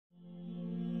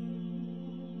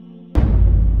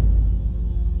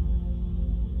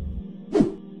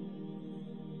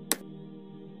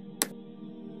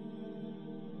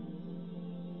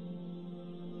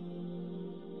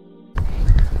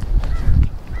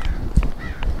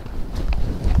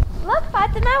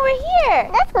now we're here.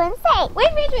 Let's go inside. Wait.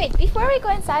 Before we go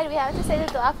inside, we have to say the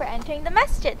dua for entering the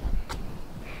masjid.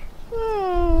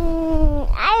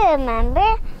 I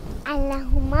remember.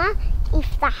 Allahumma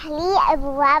iftah li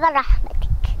abwab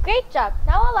rahmatik. Great job.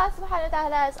 Now Allah subhanahu wa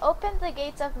ta'ala has opened the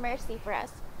gates of mercy for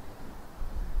us.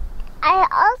 I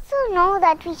also know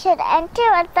that we should enter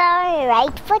with our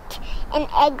right foot and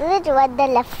exit with the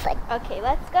left foot. Okay,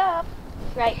 let's go.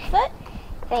 Right foot.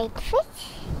 Right foot.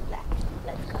 Left.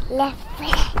 Let's go. Left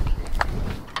foot.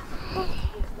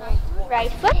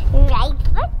 Right foot. Right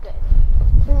foot. Good.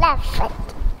 Left foot.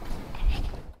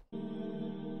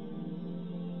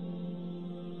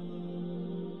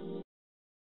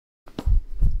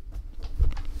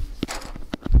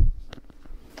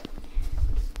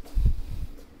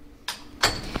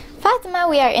 Fatima,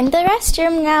 we are in the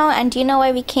restroom now, and do you know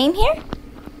why we came here?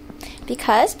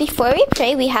 Because before we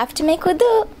pray, we have to make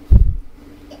wudu.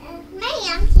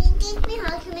 Maryam, can you teach me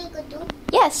how to make wudu?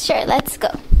 Yes, sure, let's go.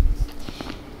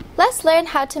 Let's learn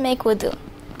how to make wudu.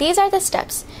 These are the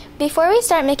steps. Before we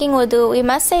start making wudu, we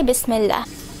must say Bismillah.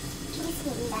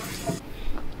 Bismillah.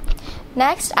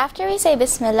 Next, after we say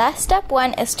Bismillah, step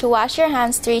 1 is to wash your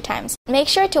hands 3 times. Make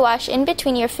sure to wash in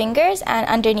between your fingers and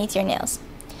underneath your nails.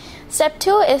 Step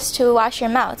 2 is to wash your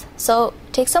mouth. So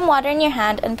take some water in your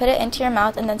hand and put it into your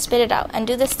mouth and then spit it out, and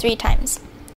do this 3 times.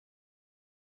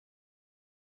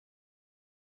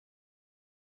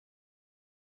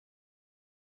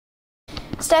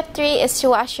 Step 3 is to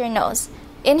wash your nose.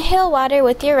 Inhale water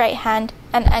with your right hand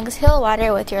and exhale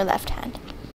water with your left hand.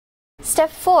 Step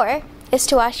 4 is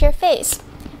to wash your face.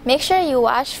 Make sure you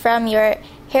wash from your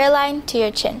hairline to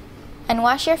your chin, and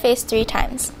wash your face 3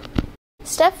 times.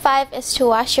 Step 5 is to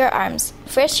wash your arms.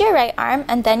 First your right arm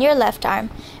and then your left arm.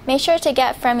 Make sure to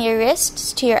get from your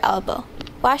wrists to your elbow.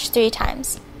 Wash 3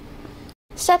 times.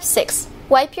 Step 6.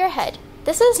 Wipe your head.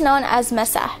 This is known as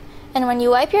masah. And when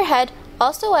you wipe your head,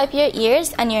 also wipe your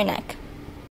ears and your neck.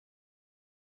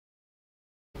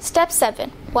 Step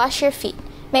 7. Wash your feet.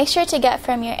 Make sure to get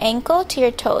from your ankle to your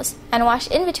toes, and wash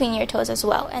in between your toes as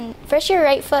well. And first your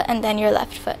right foot and then your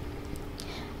left foot.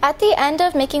 At the end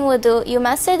of making wudu, you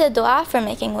must say the dua for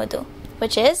making wudu,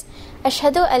 which is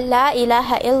Ashhadu an la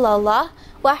ilaha illallah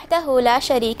wahdahu la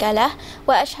sharika lah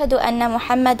wa ashhadu anna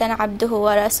Muhammadan abduhu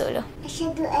wa rasuluh.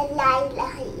 Ashhadu an la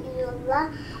ilaha illallah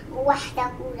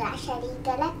wahdahu la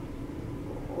sharika lah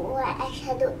wa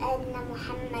ashhadu anna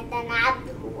Muhammadan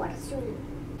abduhu wa rasuluh.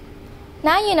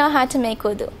 Now you know how to make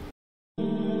wudu.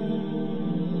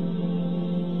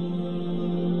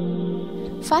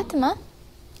 Fatima,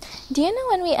 do you know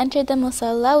when we enter the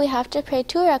musalla, we have to pray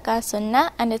 2 rak'ah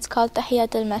sunnah, and it's called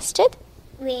Tahiyatul Masjid?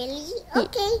 Really?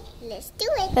 Okay, let's do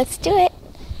it. Let's do it.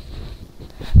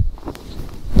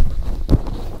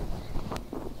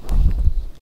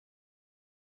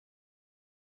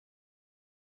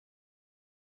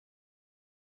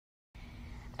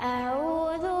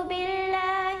 أعوذ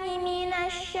بالله من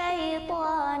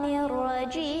الشيطان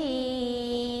الرجيم.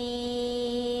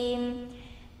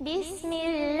 بسم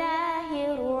الله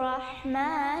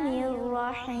الرحمن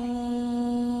الرحيم.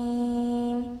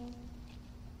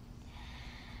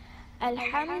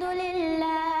 الحمد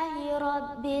لله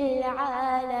رب العالمين.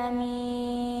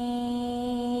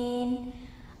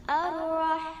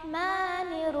 الرحمن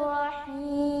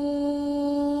الرحيم.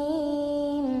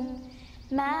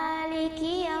 مالك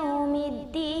يوم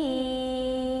الدين.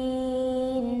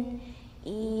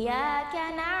 إياك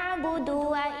نعبد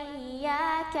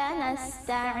وإياك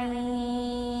نستعين.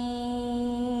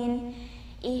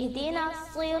 اهدنا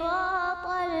الصراط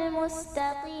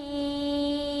المستقيم.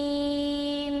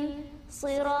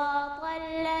 صراط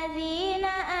الذين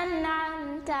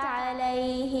أنعمت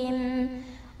عليهم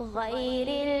غير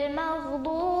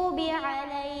المغضوب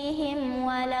عليهم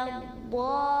ولا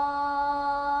الضالين.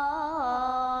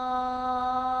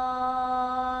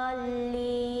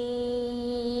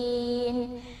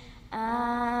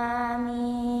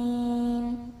 آمين.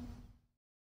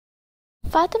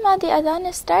 Fatima, the adhan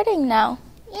is starting now.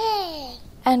 Yay!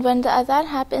 And when the adhan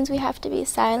happens, we have to be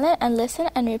silent and listen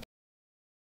and repeat.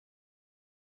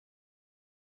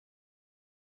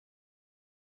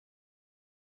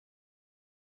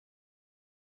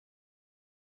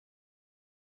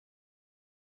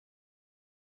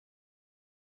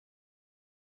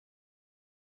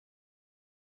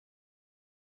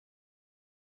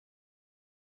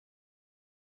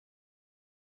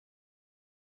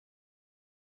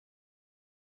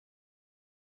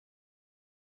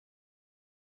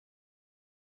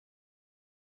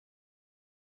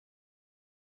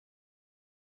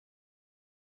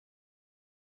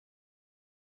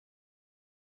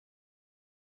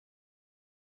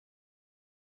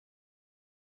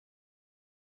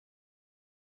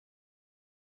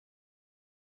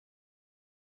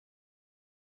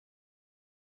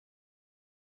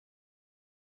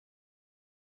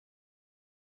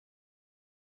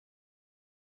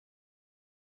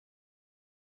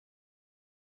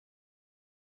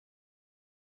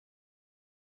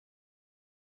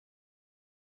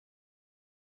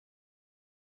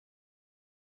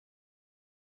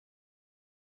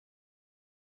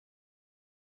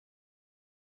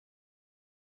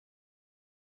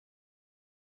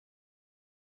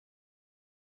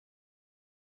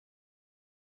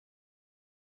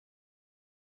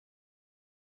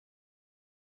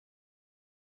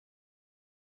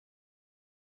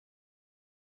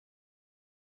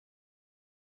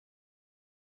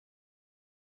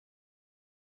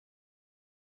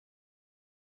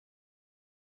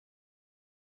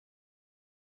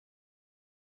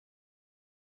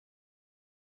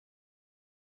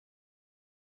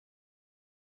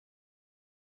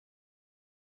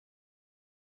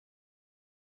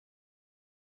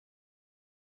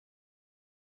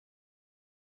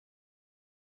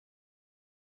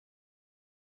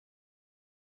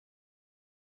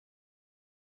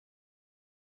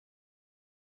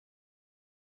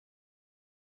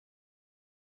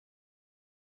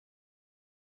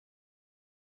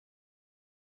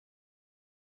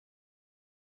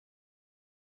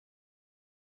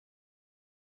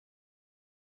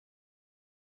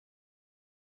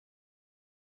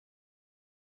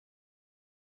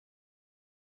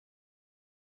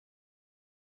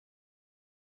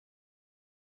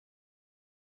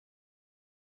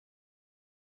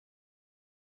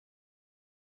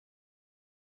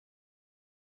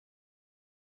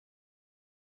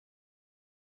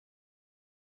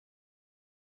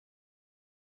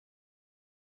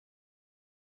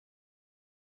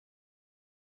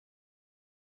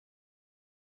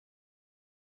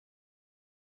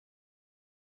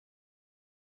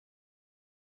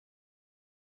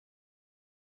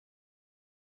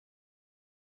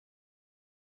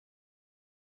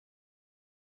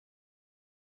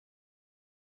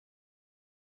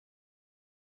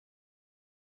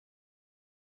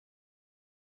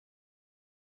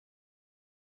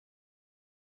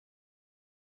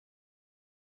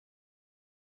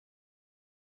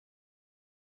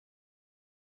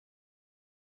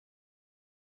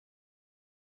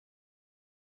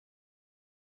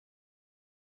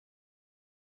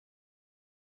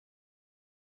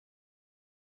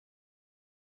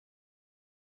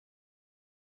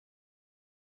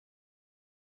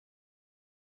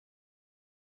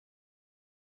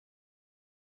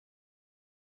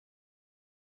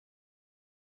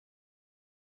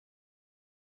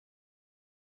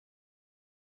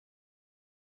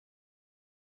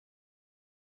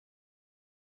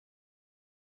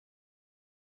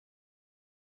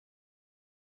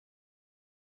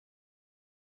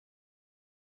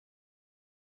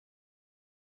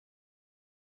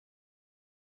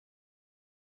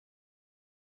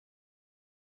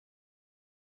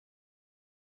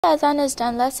 Adhan is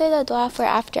done, let's say the dua for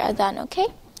after adhan, okay?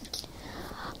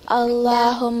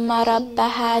 Allahumma rabba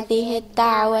hadhihi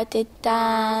ad-da'wati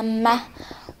at-tammah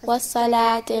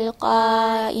was-salati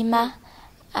al-qa'imah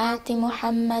آت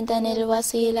محمدا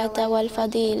الوسيلة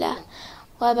والفضيلة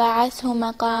وبعثه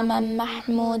مقاما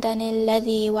محمودا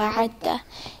الذي وعدته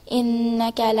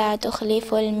إنك لا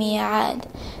تخلف الميعاد.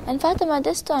 And Fatima,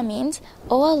 this dua means,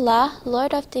 O Allah,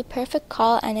 Lord of the perfect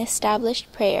call and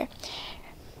established prayer,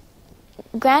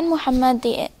 grant Muhammad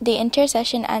the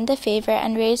intercession and the favor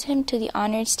and raise him to the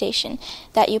honored station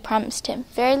that you promised him.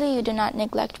 Verily you do not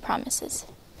neglect promises.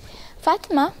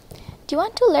 Fatima, do you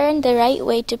want to learn the right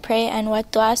way to pray and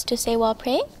what du'as to say while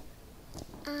praying?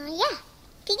 Yeah.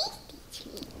 Please teach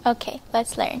me. Okay,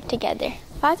 let's learn together.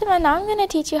 Fatima, now I'm going to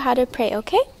teach you how to pray,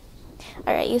 okay?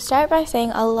 Alright, you start by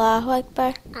saying Allahu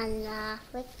Akbar.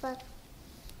 Allahu Akbar.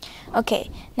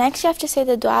 Okay, next you have to say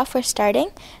the dua for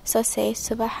starting. So say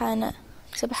Subhanaka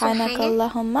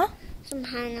Allahumma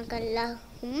Subhanaka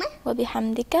Allahumma wa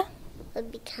bihamdika wa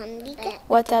bihamdika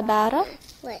wa tabarak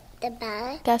wa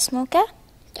tabarak kasmuka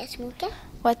اسمك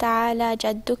وتعالى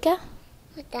جدك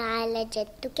وتعالى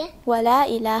جدك ولا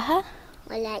إله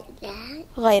ولا إله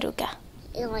غيرك.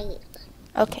 غيرك.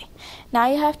 Okay, now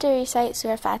you have to recite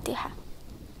Surah Fatiha.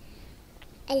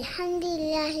 الحمد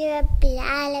لله رب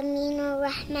العالمين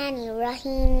الرحمن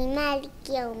الرحيم مالك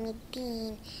يوم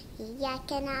الدين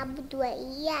إياك نعبد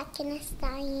وإياك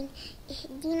نستعين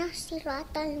اهدنا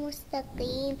الصراط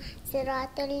المستقيم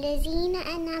صراط الذين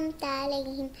أنعمت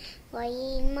عليهم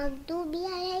غير المغضوب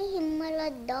عليهم ولا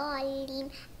الضالين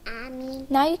آمين.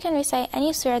 Now you can recite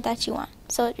any surah that you want.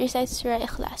 So recite Surah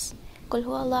Ikhlas. قل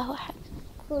هو الله أحد.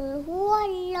 قل هو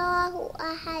الله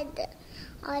أحد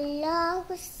الله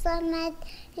الصمد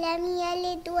لم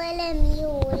يلد ولم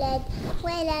يولد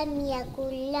ولم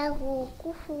يكن له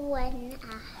كفوا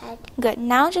أحد. Good.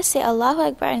 Now just say Allahu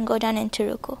Akbar and go down into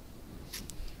ruku.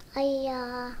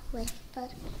 الله أكبر.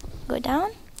 Go down.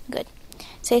 Good.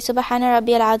 Say Subhana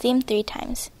Rabbiyal Azim 3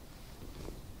 times.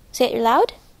 Say it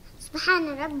loud.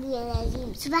 سبحان ربي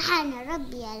العظيم سبحان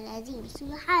ربي العظيم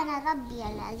سبحان ربي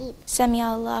العظيم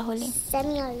سمع الله لي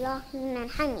سمع الله لمن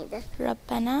حمده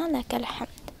ربنا لك الحمد.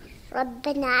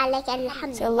 ربنا لك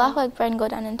الحمد. Say Allahu Akbar and go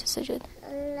down into sujood.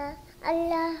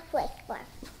 الله أكبر.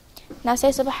 Now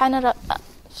say Subhana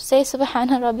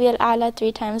Rabbiyal A'la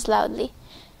 3 times loudly.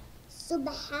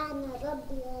 سبحان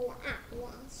ربي الأعلى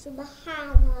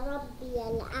سبحان ربي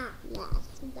الأعلى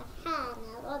سبحان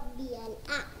ربي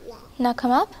الأعلى. Now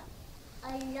come up.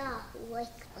 الله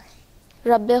أكبر.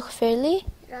 رب اغفر لي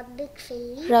رب اغفر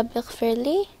لي رب اغفر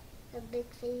لي رب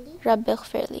اغفر لي رب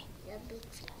اغفر لي. رب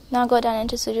اغفر لي. Now go down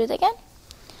into sujood again.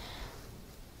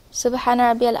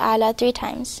 Subhana Rabbiyal A'la 3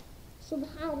 times.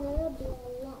 سبحان ربي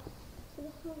الأعلى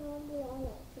سبحان ربي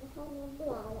الأعلى سبحان ربي الأعلى سبحان ربي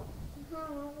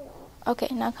الأعلى. Okay,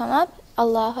 now come up.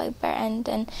 Allahu Akbar and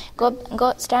then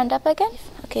go stand up again.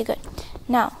 Okay, good.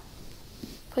 Now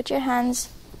put your hands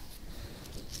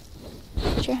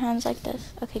like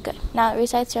this. Okay, good. Now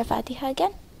recite Surah Fatiha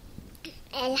again.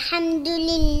 الحمد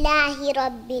لله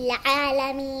رب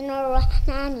العالمين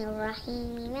الرحمن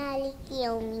الرحيم مالك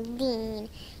يوم الدين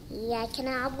إياك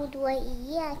نعبد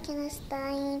وإياك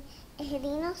نستعين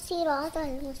اهدنا الصراط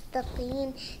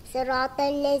المستقيم صراط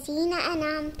الذين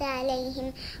أنعمت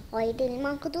عليهم غير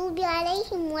المغضوب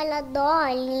عليهم ولا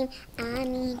الضالين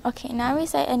آمين. Okay, now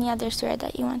recite any other surah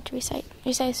that you want to recite.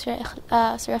 Recite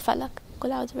Surah Falaq.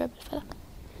 قل أعوذ برب الفلق.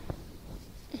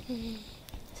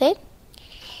 Say it.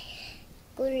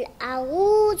 قل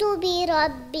أعوذ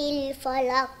برب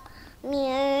الفلق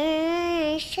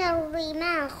من شر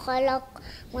ما خلق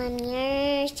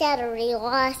ومن شر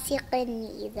غاسق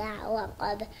إذا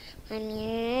وقب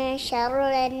ومن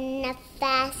شر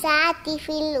النفاثات في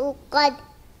العقد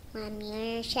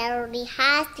ومن شر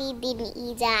حاسد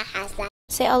إذا حسد.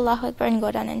 Say Allahu Akbar and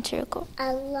go down into ruku.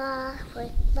 الله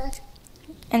أكبر.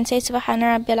 And say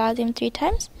Subhana Rabbiyal Azim 3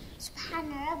 times. سبحان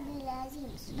ربي العظيم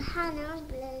سبحان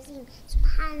ربي العظيم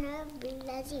سبحان ربي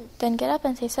العظيم. Then get up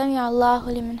and say سمع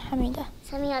الله لمن حمده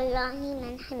سمع الله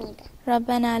لمن حمده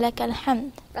ربنا لك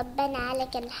الحمد. ربنا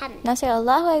لك الحمد. Now say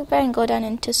Allahu Akbar and go down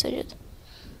into sujood.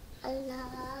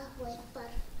 الله أكبر.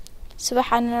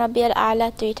 Subhana Rabbiyal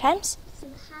A'la 3 times.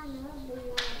 سبحان ربي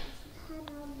الأعلى سبحان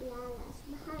ربي الأعلى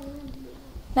سبحان ربي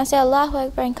الأعلى. Now say Allahu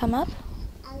Akbar and come up.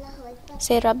 الله أكبر.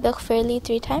 Say Rabbi ighfir li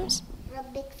 3 times.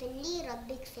 رب اغفر لي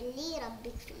رب اغفر لي رب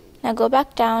اغفر لي. Now go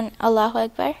back down. Allahu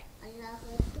Akbar. الله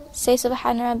أكبر. Say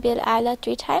Subhana Rabbiyal A'la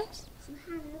 3 times.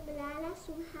 سبحان ربي الأعلى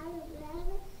سبحان ربي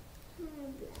الأعلى سبحان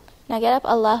ربي الأعلى. Now get up.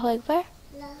 Allahu Akbar.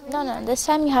 الله No. This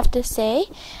time you have to say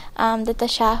the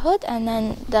tashahud and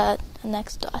then the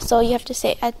next dua. So you have to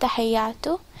say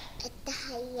at-tahiyyatu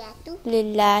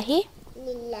lillahi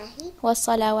lillahi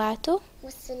wassalawatu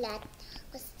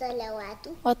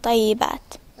wassalawatu wattayyibat.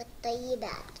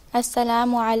 wattayyibat.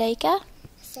 Assalamu alayka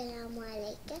Assalamu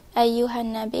alayka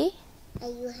ayyuhan nabi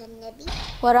ayyuhan nabi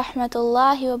wa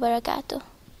rahmatullahi wa barakatuh.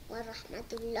 wa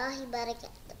rahmatullahi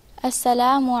barakatuh.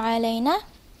 Assalamu alayna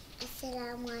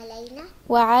Assalamu alayna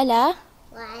wa ala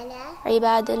wa ala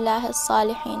ibadillahi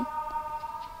as-salihin.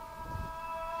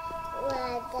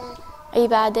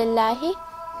 Ibadillahi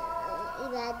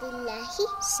ibadillahi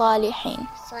salihin.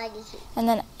 salihin. And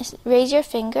then raise your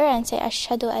finger and say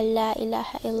ashhadu an la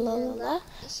ilaha illallah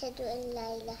Ashhadu an la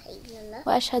ilaha illallah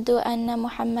wa ashhadu anna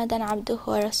Muhammadan abduhu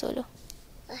wa rasuluh.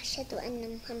 wa ashhadu anna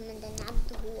Muhammadan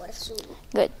abduhu wa rasuluh.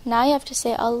 Good. Now you have to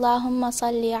say Allahumma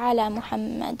salli ala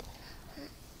Muhammad.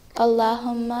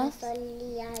 Allahumma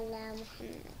salli ala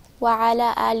Muhammad wa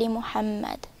ala ali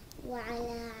Muhammad. wa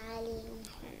ala ali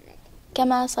Muhammad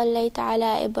كما صليت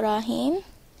على إبراهيم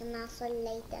kama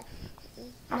sallaita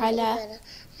على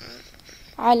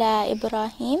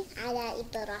إبراهيم ala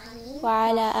Ibrahim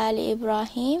وعلى آل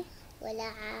إبراهيم wa ala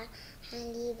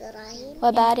ali Ibrahim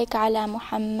وبارك على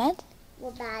محمد wa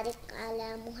barik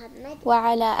ala Muhammad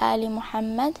وعلى آل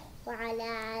محمد wa ala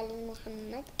ali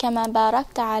Muhammad كما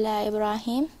باركت على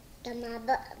إبراهيم kama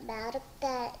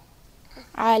barakta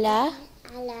على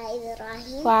ala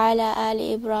Ibrahim وعلى آل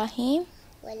إبراهيم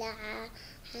wa ala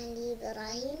ali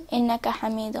Ibrahim إنك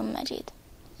حميد مجيد.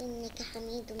 innaka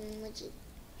hamidum majid.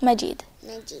 Majid.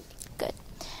 Majid. Good.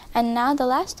 And now the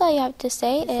last dua you have to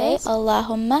say is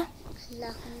Allahumma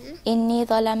inni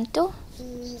zalamtu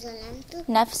inni zalamtu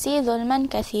nafsi zulman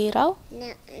kathira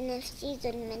nafsi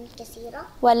zulman kathira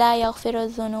wa la yaghfiru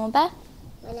dhunuba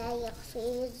wa la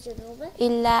yaghfiru dhunuba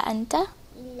illa anta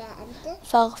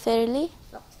faghfir li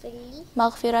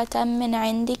maghfiratan min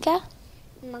indika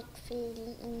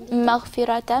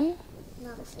maghfiratan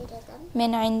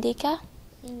min indika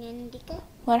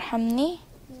warhamni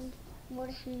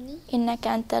innaka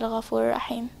antal ghafurur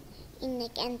rahim.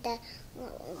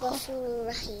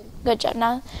 Good job.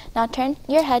 Now turn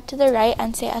your head to the right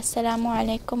and say Assalamu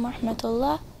alaikum wa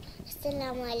rahmatullah.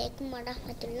 Assalamu alaikum wa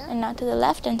rahmatullah. And now to the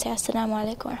left and say Assalamu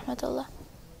alaikum wa rahmatullah.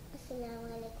 Assalamu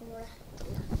alaikum wa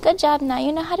rahmatullah. Good job. Now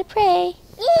you know how to pray.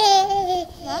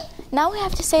 Now we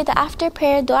have to say the after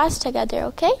prayer du'as together,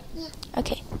 okay? Yeah.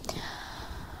 Okay.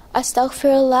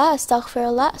 Astaghfirullah,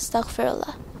 astaghfirullah,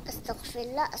 astaghfirullah.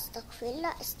 Astaghfirullah,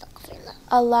 astaghfirullah, astaghfirullah.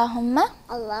 Allahumma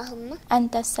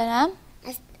anta salam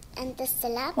anta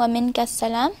salam wa minka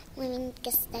salam wa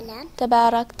minka salam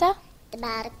tabarakta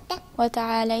wa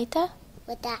ta'alayta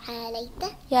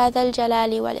ya dhal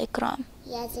jalali wal ikram.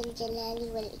 ya dhal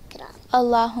jalali wal ikram.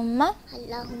 Allahumma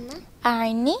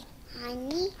a'inni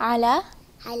ala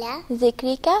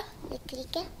dhikrika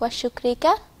wa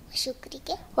shukrika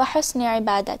wa husni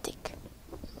ibadatik.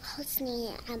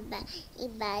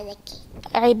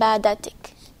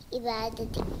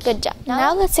 Good job.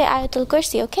 Now let's say Ayatul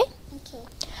Kursi, okay? Okay.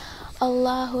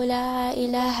 Allahu la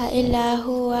ilaha illa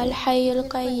huwa al-hayyul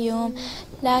qayyum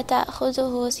la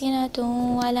ta'khudhuhu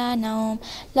sinatun wa la nawm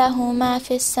lahu ma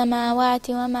fis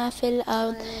samawati wa ma fil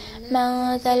ard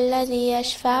man dhal ladhi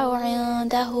yashfa'u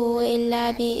 'indahu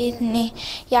illa bi idhnihi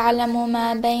ya'lamu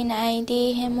ma bayna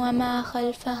aydihim wa ma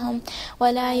khalfahum wa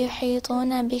la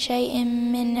yuhituna bi shay'in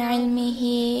min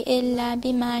 'ilmihi illa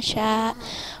bima sha'a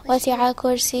وسع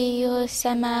كرسيه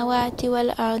السماوات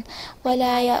والأرض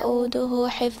ولا يؤوده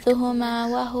حفظهما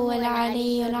وهو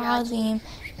العلي العظيم.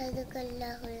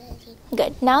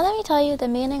 Good. Now let me tell you the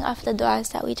meaning of the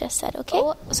du'as that we just said, okay?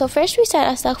 So first we said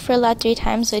astaghfirullah 3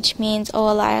 times, which means, oh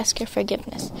Allah, I ask your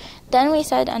forgiveness. Then we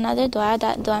said another dua,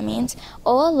 that dua means,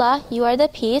 oh Allah, you are the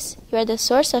peace, you are the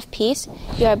source of peace,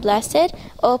 you are blessed,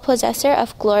 O possessor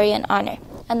of glory and honor.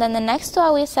 And then the next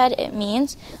dua we said, it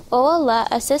means, O Allah,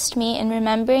 assist me in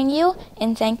remembering you,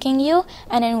 in thanking you,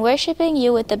 and in worshipping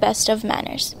you with the best of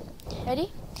manners.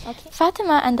 Ready? Okay.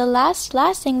 Fatima, and the last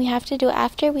thing we have to do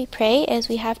after we pray is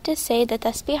we have to say the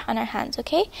tasbih on our hands,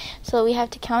 okay? So we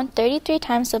have to count 33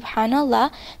 times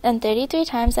Subhanallah, then 33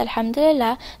 times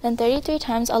Alhamdulillah, then 33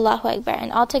 times Allahu Akbar,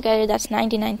 and altogether that's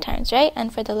 99 times, right?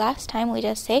 And for the last time we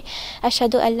just say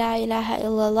Ashhadu an la ilaha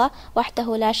illallah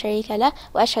wahdahu la sharika lah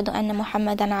wa ashhadu anna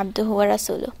Muhammadan abduhu wa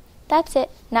rasuluh. That's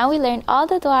it. Now we learned all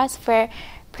the du'as for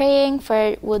praying,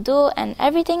 for wudu, and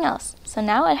everything else. So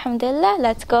now, alhamdulillah,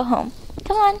 let's go home.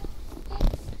 Come on.